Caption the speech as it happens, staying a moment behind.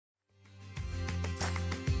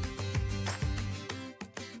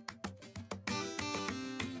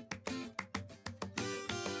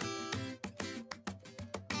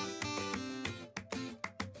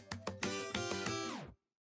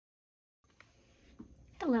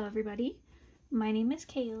Hello everybody, my name is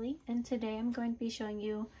Kaylee and today I'm going to be showing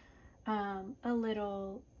you a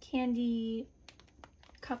little candy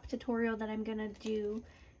cup tutorial that I'm going to do.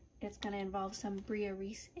 It's going to involve some Brea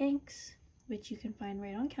Reese inks, which you can find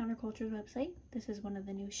right on Counterculture's website. This is one of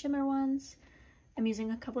the new shimmer ones. I'm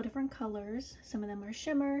using a couple different colors. Some of them are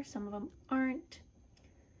shimmer, some of them aren't.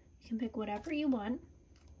 You can pick whatever you want.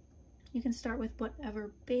 You can start with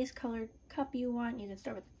whatever base colored cup you want. You can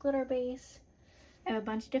start with the glitter base. I have a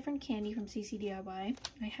bunch of different candy from CCDIY.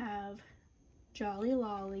 I have Jolly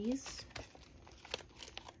Lollies,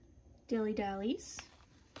 Dilly Dallies,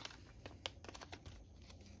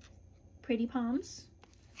 Pretty Palms,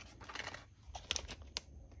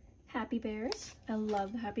 Happy Bears. I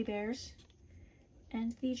love the Happy Bears.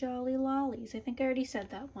 And the Jolly Lollies. I think I already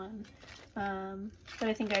said that one. But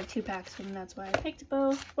I think I have 2 packs of them. That's why I picked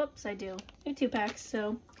both. Whoops, I do. I have 2 packs,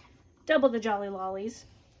 so double the Jolly Lollies.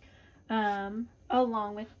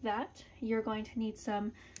 Along with that, you're going to need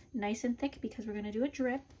some nice and thick because we're going to do a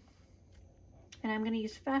drip. And I'm going to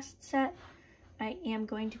use Fast Set. I am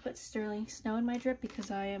going to put sterling snow in my drip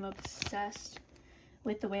because I am obsessed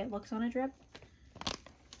with the way it looks on a drip.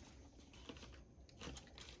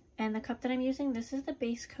 And the cup that I'm using, this is the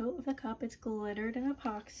base coat of the cup. It's glittered and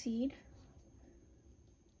epoxied.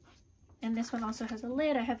 And this one also has a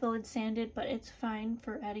lid. I have the lid sanded, but it's fine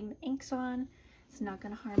for adding the inks on. It's not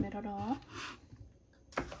going to harm it at all.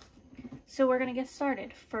 So we're going to get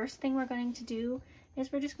started. First thing we're going to do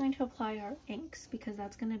is we're just going to apply our inks because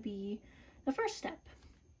that's going to be the first step.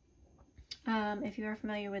 If you are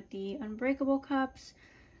familiar with the unbreakable cups,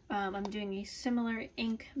 I'm doing a similar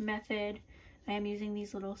ink method. I am using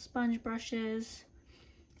these little sponge brushes.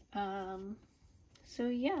 So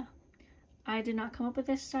yeah, I did not come up with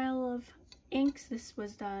this style of inks. This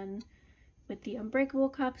was done with the unbreakable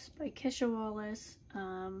cups by Kisha Wallace.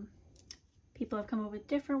 People have come up with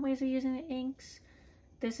different ways of using the inks.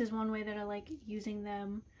 This is one way that I like using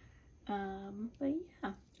them. But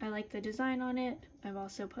yeah, I like the design on it. I've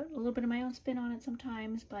also put a little bit of my own spin on it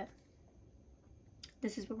sometimes, but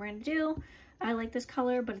this is what we're going to do. I like this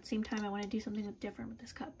color, but at the same time I want to do something different with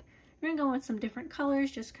this cup. We're going to go with some different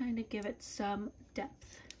colors, just kind of give it some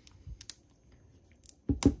depth.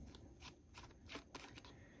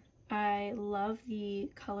 I love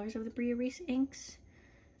the colors of the Brea Reese inks.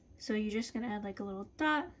 So you're just going to add like a little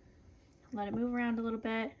dot, let it move around a little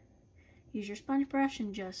bit, use your sponge brush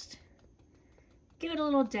and just give it a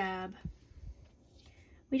little dab.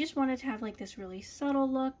 We just want it to have like this really subtle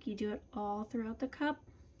look. You do it all throughout the cup.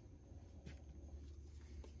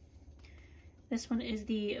 This one is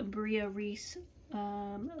the Brea Reese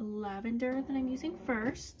lavender that I'm using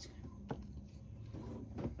first.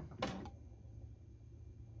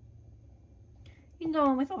 You can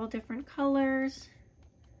go in with all different colors.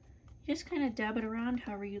 Just kind of dab it around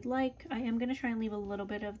however you'd like. I am going to try and leave a little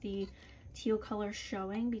bit of the teal color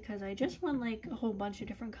showing because I just want like a whole bunch of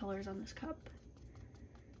different colors on this cup.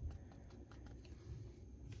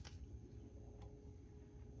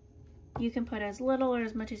 You can put as little or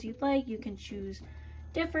as much as you'd like. You can choose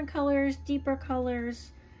different colors, deeper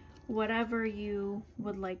colors, whatever you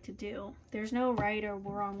would like to do. There's no right or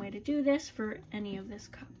wrong way to do this for any of this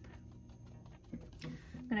cup.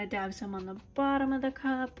 I'm going to dab some on the bottom of the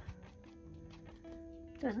cup.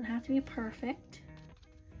 Doesn't have to be perfect.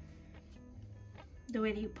 The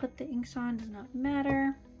way that you put the inks on does not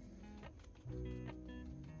matter.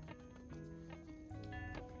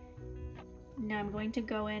 Now I'm going to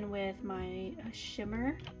go in with my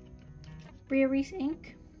shimmer Brea Reese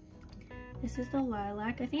ink. This is the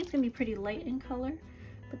lilac. I think it's going to be pretty light in color,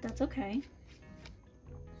 but that's okay.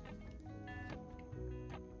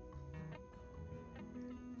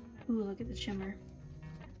 Ooh, look at the shimmer.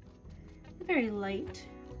 Very light.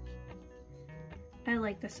 I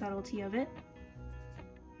like the subtlety of it.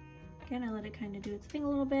 Again, I let it kind of do its thing a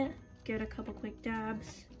little bit. Give it a couple quick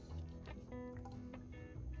dabs.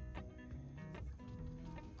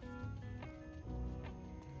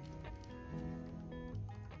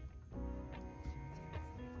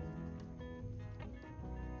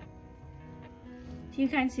 So you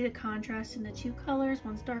kind of see the contrast in the 2 colors.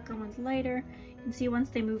 One's darker, one's lighter. You can see once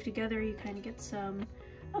they move together, you kind of get some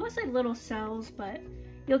almost like little cells, but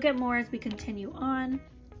you'll get more as we continue on.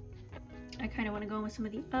 I kind of want to go in with some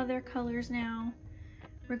of the other colors now.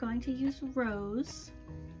 We're going to use rose.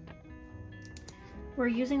 We're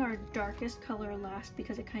using our darkest color last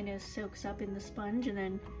because it kind of soaks up in the sponge and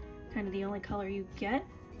then kind of the only color you get.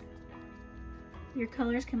 Your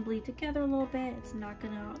colors can bleed together a little bit. It's not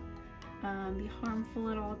going to be harmful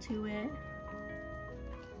at all to it.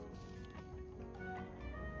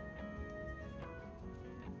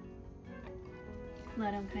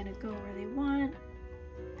 let them kind of go where they want.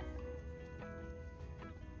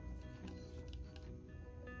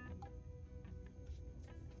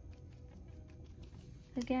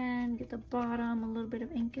 Again, get the bottom, a little bit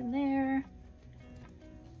of ink in there.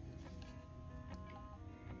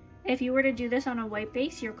 If you were to do this on a white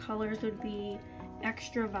base, your colors would be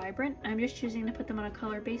extra vibrant. I'm just choosing to put them on a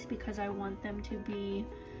color base because I want them to be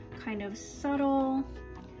kind of subtle,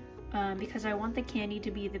 because I want the candy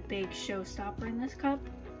to be the big showstopper in this cup.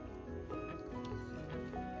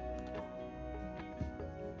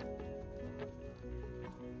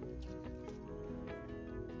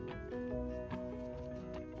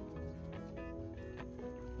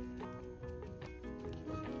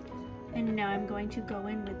 And now I'm going to go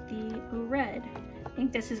in with the red. I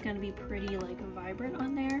think this is going to be pretty like vibrant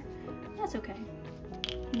on there. That's okay.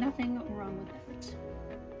 Nothing wrong with that.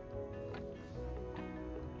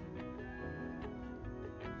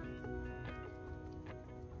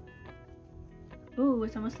 Ooh,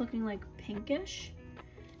 it's almost looking like pinkish.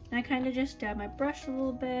 And I kind of just dab my brush a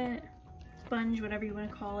little bit, sponge, whatever you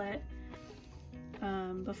want to call it,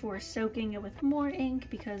 before soaking it with more ink,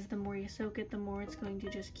 because the more you soak it, the more it's going to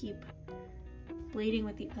just keep bleeding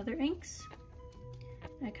with the other inks.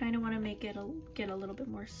 I kind of want to make it get a little bit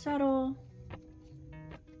more subtle.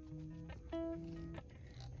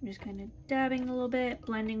 I'm just kind of dabbing a little bit,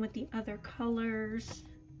 blending with the other colors.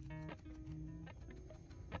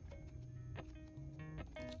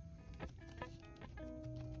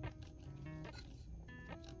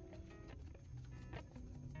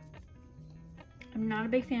 I'm not a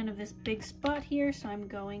big fan of this big spot here, so I'm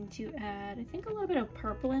going to add, I think, a little bit of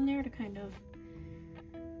purple in there to kind of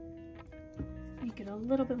make it a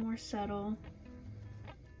little bit more subtle.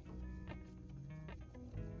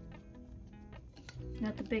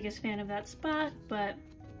 Not the biggest fan of that spot, but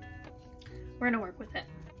we're gonna work with it.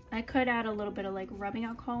 I could add a little bit of like rubbing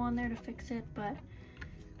alcohol on there to fix it, but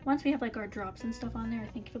once we have like our drops and stuff on there, I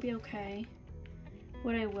think it'll be okay.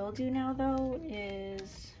 What I will do now though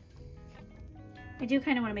is, I do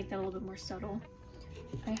kind of want to make that a little bit more subtle.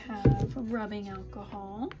 I have rubbing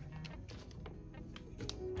alcohol.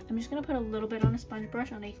 I'm just going to put a little bit on a sponge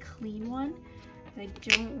brush on a clean one. I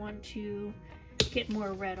don't want to get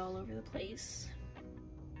more red all over the place.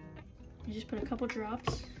 I just put a couple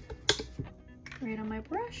drops right on my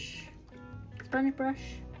brush, sponge brush,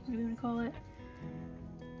 whatever you want to call it.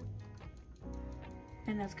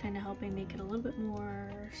 And that's kind of helping make it a little bit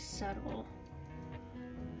more subtle.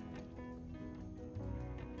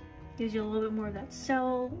 Gives you a little bit more of that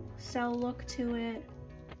cell look to it.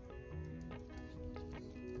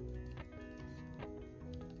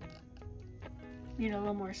 Made it a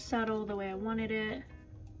little more subtle the way I wanted it.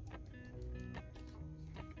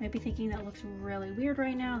 Might be thinking that looks really weird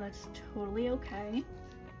right now. That's totally okay,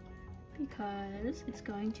 because it's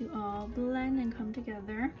going to all blend and come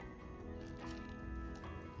together.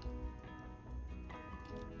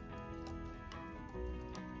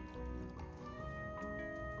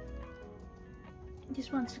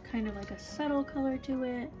 Just wants to kind of like a subtle color to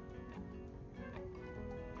it.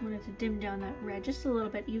 I wanted to dim down that red just a little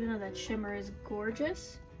bit, even though that shimmer is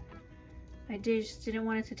gorgeous. I just didn't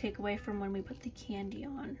want it to take away from when we put the candy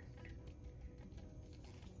on.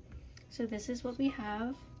 So this is what we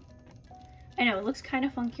have. I know it looks kind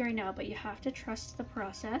of funky right now, but you have to trust the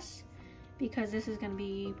process because this is going to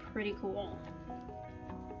be pretty cool.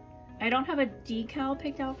 I don't have a decal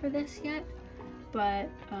picked out for this yet, but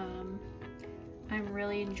I'm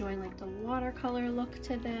really enjoying like the watercolor look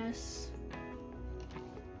to this.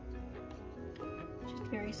 Just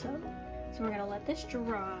very subtle. So we're gonna let this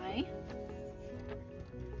dry.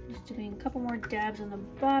 Just doing a couple more dabs on the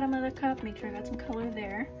bottom of the cup, make sure I got some color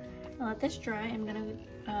there. I'll let this dry. I'm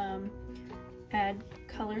gonna add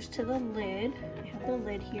colors to the lid. I have the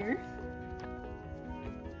lid here.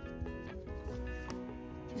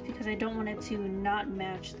 Just because I don't want it to not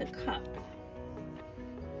match the cup.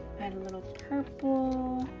 Add a little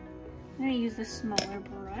purple. I'm going to use the smaller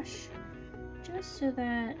brush just so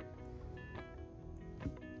that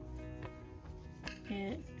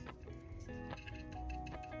it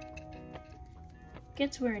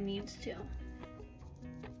gets where it needs to.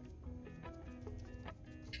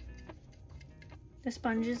 The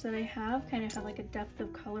sponges that I have kind of have like a depth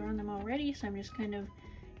of color on them already, so I'm just kind of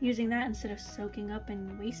using that instead of soaking up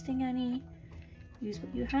and wasting any. Use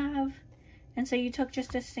what you have. And so you took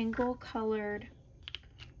just a single colored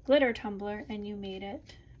glitter tumbler and you made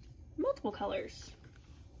it multiple colors.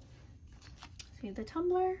 See the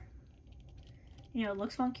tumbler? You know, it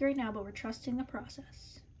looks funky right now, but we're trusting the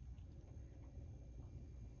process.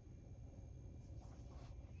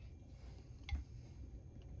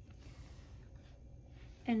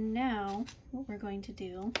 And now what we're going to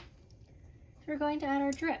do is we're going to add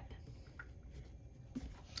our drip.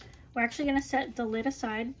 We're actually going to set the lid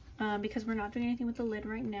aside because we're not doing anything with the lid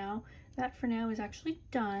right now. That for now is actually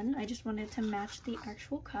done. I just wanted to match the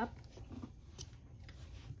actual cup.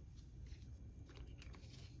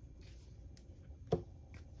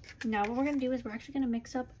 Now what we're going to do is we're actually going to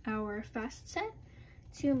mix up our Fast Set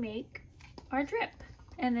to make our drip.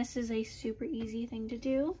 And this is a super easy thing to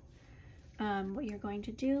do. What you're going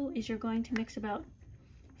to do is you're going to mix about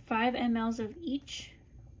 5 ml of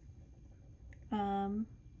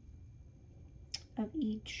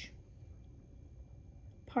each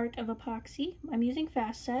part of epoxy. I'm using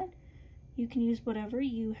Fast Set. You can use whatever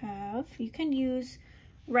you have. You can use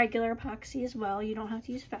regular epoxy as well. You don't have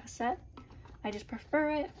to use Fast Set. I just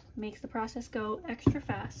prefer it. Makes the process go extra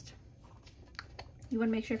fast. You want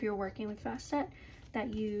to make sure if you're working with Fast Set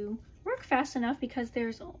that you work fast enough because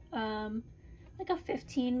there's like a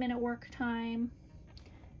 15-minute work time.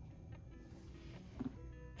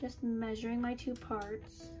 Just measuring my 2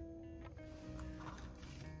 parts.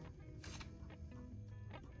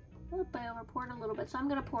 Oop, I over poured a little bit, so I'm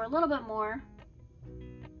gonna pour a little bit more.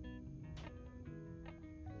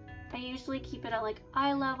 I usually keep it at like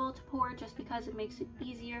eye level to pour just because it makes it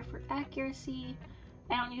easier for accuracy.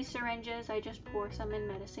 I don't use syringes, I just pour some in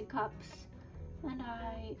medicine cups. And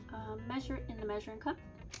I measure it in the measuring cup,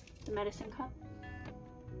 the medicine cup.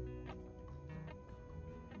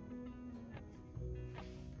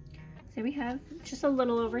 So we have just a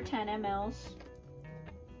little over 10 ml.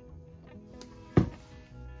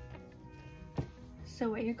 So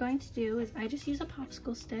what you're going to do is I just use a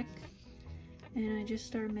popsicle stick and I just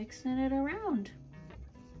start mixing it around.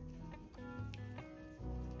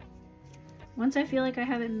 Once I feel like I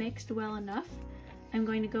have it mixed well enough, I'm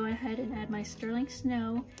going to go ahead and add my sterling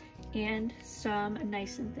snow and some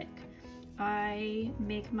nice and thick. I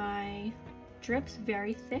make my drips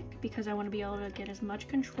very thick because I want to be able to get as much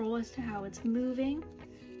control as to how it's moving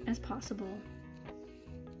as possible.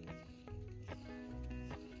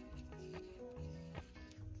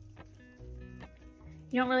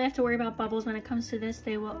 You don't really have to worry about bubbles when it comes to this.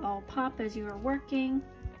 They will all pop as you are working.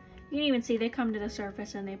 You can even see they come to the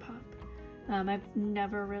surface and they pop. I've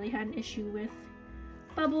never really had an issue with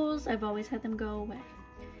bubbles. I've always had them go away.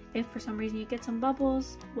 If for some reason you get some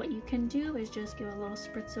bubbles, what you can do is just give a little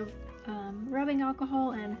spritz of rubbing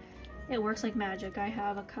alcohol and it works like magic. I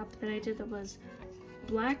have a cup that I did that was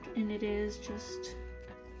black and it is just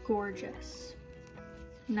gorgeous.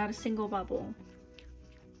 Not a single bubble.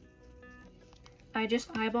 I just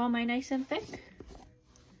eyeball my nice and thick.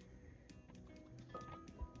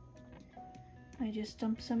 I just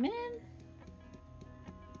dump some in.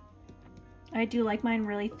 I do like mine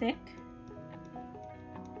really thick.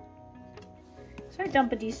 So I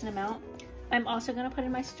dump a decent amount. I'm also going to put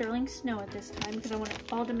in my sterling snow at this time because I want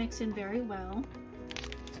it all to mix in very well.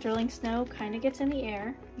 Sterling snow kind of gets in the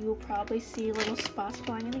air. You will probably see little spots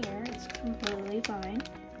flying in the air. It's completely fine.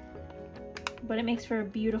 But it makes for a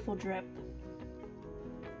beautiful drip.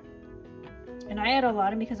 And I add a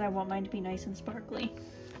lot in because I want mine to be nice and sparkly.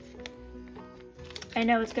 I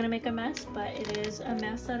know it's going to make a mess, but it is a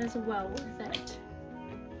mess that is well worth it.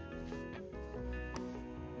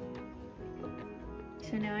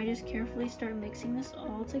 So now I just carefully start mixing this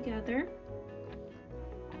all together.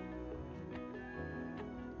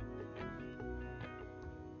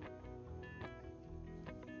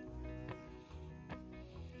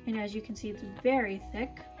 And as you can see, it's very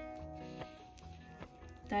thick.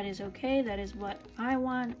 That is okay, that is what I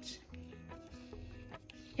want.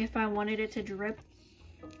 If I wanted it to drip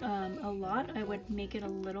a lot, I would make it a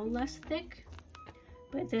little less thick.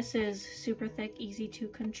 But this is super thick, easy to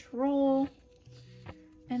control.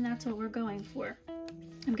 And that's what we're going for.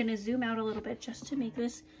 I'm gonna zoom out a little bit just to make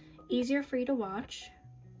this easier for you to watch.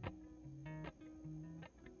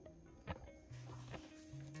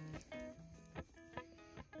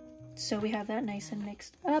 So we have that nice and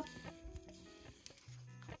mixed up.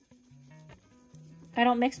 I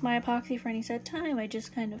don't mix my epoxy for any set time, I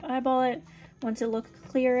just kind of eyeball it. Once it looks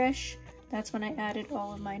clearish, that's when I added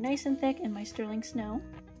all of my nice and thick and my sterling snow.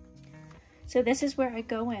 So this is where I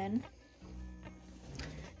go in.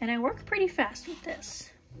 And I work pretty fast with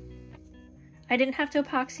this. I didn't have to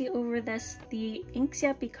epoxy over the inks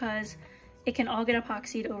yet because it can all get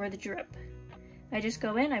epoxied over the drip. I just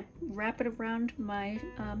go in, I wrap it around my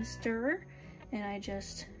stirrer, and I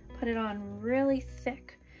just put it on really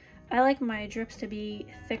thick. I like my drips to be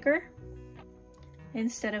thicker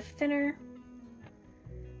instead of thinner.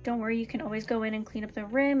 Don't worry, you can always go in and clean up the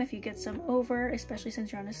rim if you get some over, especially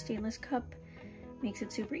since you're on a stainless cup. Makes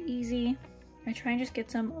it super easy. I try and just get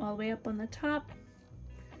some all the way up on the top.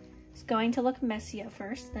 It's going to look messy at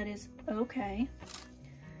first. That is okay.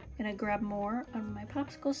 I'm gonna grab more on my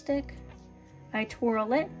popsicle stick. I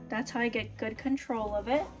twirl it. That's how I get good control of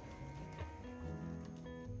it.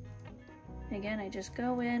 Again, I just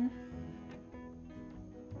go in.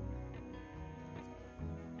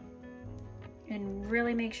 And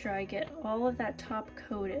really make sure I get all of that top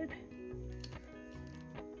coated.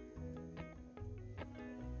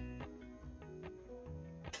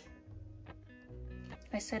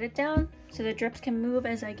 I set it down so the drips can move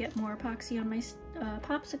as I get more epoxy on my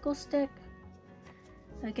popsicle stick.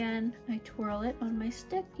 Again, I twirl it on my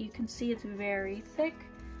stick. You can see it's very thick.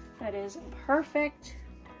 That is perfect.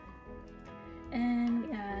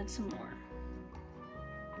 And add some more.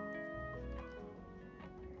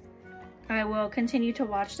 I will continue to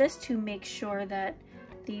watch this to make sure that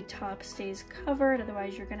the top stays covered.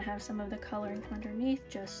 Otherwise, you're gonna have some of the coloring underneath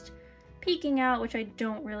just peeking out, which I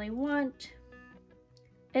don't really want.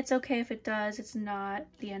 It's okay if it does. It's not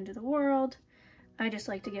the end of the world. I just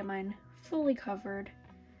like to get mine fully covered.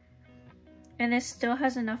 And this still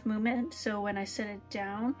has enough movement, so when I set it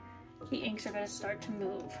down, the inks are going to start to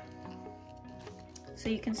move. So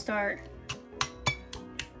you can start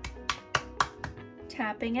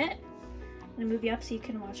tapping it. I'm going to move you up so you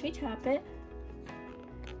can watch me tap it.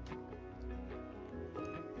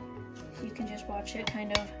 So you can just watch it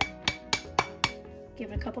kind of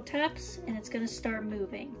give it a couple taps and it's going to start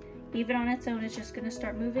moving. Even on its own, it's just going to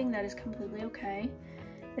start moving. That is completely okay.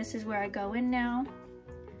 This is where I go in now.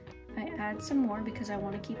 I add some more because I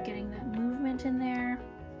want to keep getting that movement in there.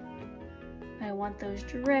 I want those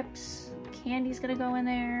drips. Candy's going to go in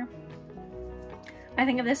there. I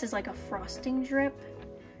think of this as like a frosting drip.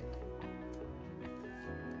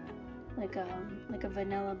 Like a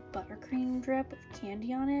vanilla buttercream drip with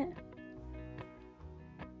candy on it.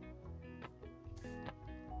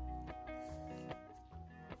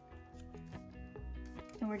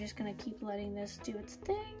 And we're just gonna keep letting this do its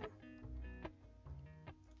thing.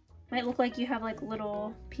 Might look like you have like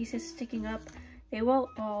little pieces sticking up. They will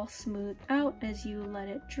all smooth out as you let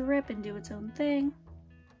it drip and do its own thing.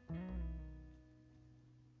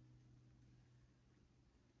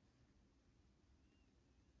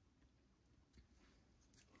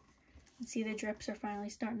 You see the drips are finally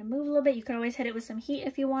starting to move a little bit. You could always hit it with some heat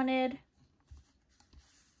if you wanted.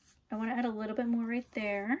 I want to add a little bit more right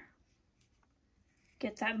there.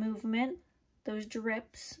 Get that movement, those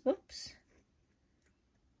drips. Oops.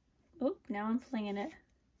 Oh, now I'm flinging it.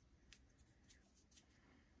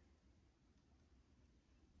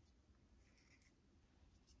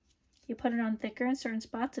 You put it on thicker in certain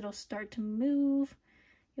spots, it'll start to move.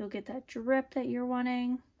 You'll get that drip that you're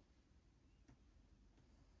wanting.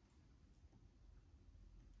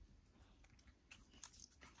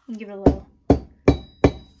 You can give it a little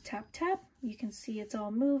tap tap. You can see it's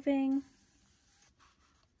all moving.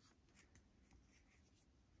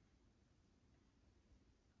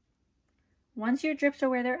 Once your drips are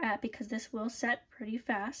where they're at, because this will set pretty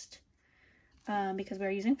fast, because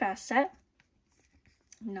we're using Fast Set.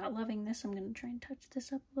 I'm not loving this. I'm going to try and touch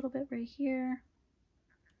this up a little bit right here.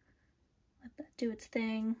 Let that do its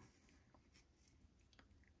thing.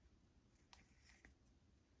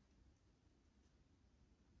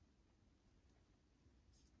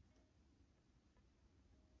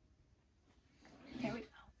 There we go.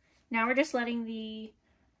 Now we're just letting the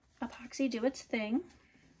epoxy do its thing.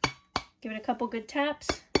 Give it a couple good taps.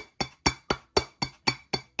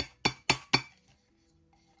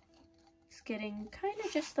 It's getting kind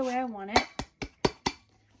of just the way I want it.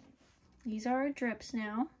 These are our drips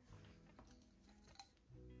now.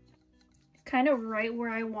 Kind of right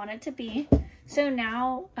where I want it to be. So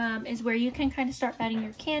now is where you can kind of start adding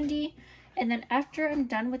your candy. And then after I'm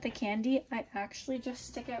done with the candy, I actually just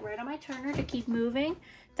stick it right on my turner to keep moving.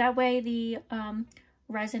 That way the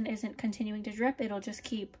resin isn't continuing to drip. It'll just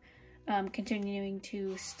keep continuing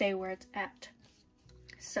to stay where it's at.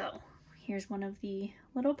 So here's one of the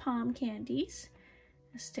little palm candies.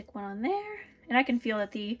 I'll stick one on there, and I can feel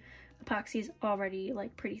that the epoxy is already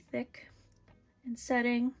like pretty thick and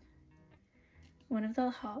setting. One of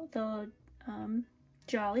the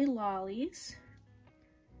Jolly Lollies,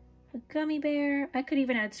 a gummy bear. I could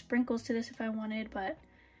even add sprinkles to this if I wanted, but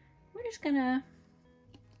we're just gonna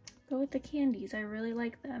go with the candies. I really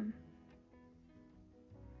like them.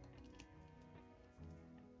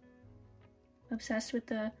 Obsessed with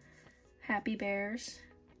the Happy Bears.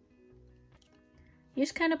 You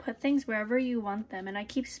just kind of put things wherever you want them, and I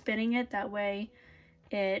keep spinning it, that way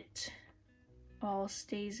it all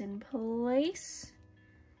stays in place.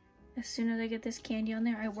 As soon as I get this candy on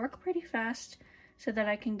there, I work pretty fast so that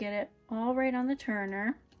I can get it all right on the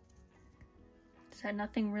turner. so that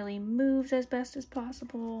nothing really moves as best as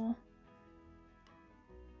possible.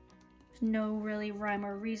 There's no really rhyme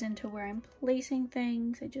or reason to where I'm placing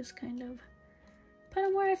things. I just kind of put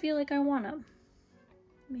them where I feel like I want them.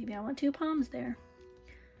 Maybe I want 2 palms there.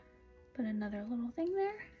 Put another little thing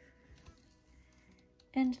there.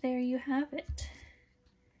 And there you have it.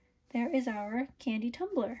 There is our candy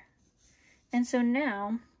tumbler. And so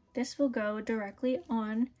now this will go directly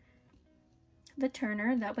on the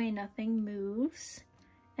turner. That way nothing moves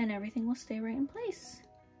and everything will stay right in place.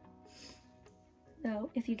 So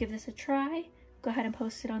if you give this a try, go ahead and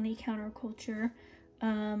post it on the Counterculture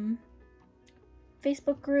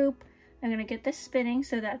Facebook group. I'm gonna get this spinning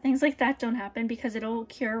so that things like that don't happen, because it'll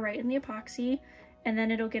cure right in the epoxy, and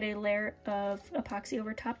then it'll get a layer of epoxy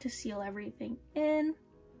over top to seal everything in.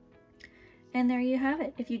 And there you have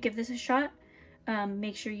it. If you give this a shot,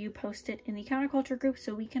 make sure you post it in the Counterculture group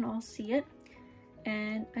so we can all see it.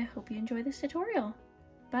 And I hope you enjoy this tutorial.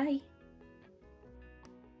 Bye.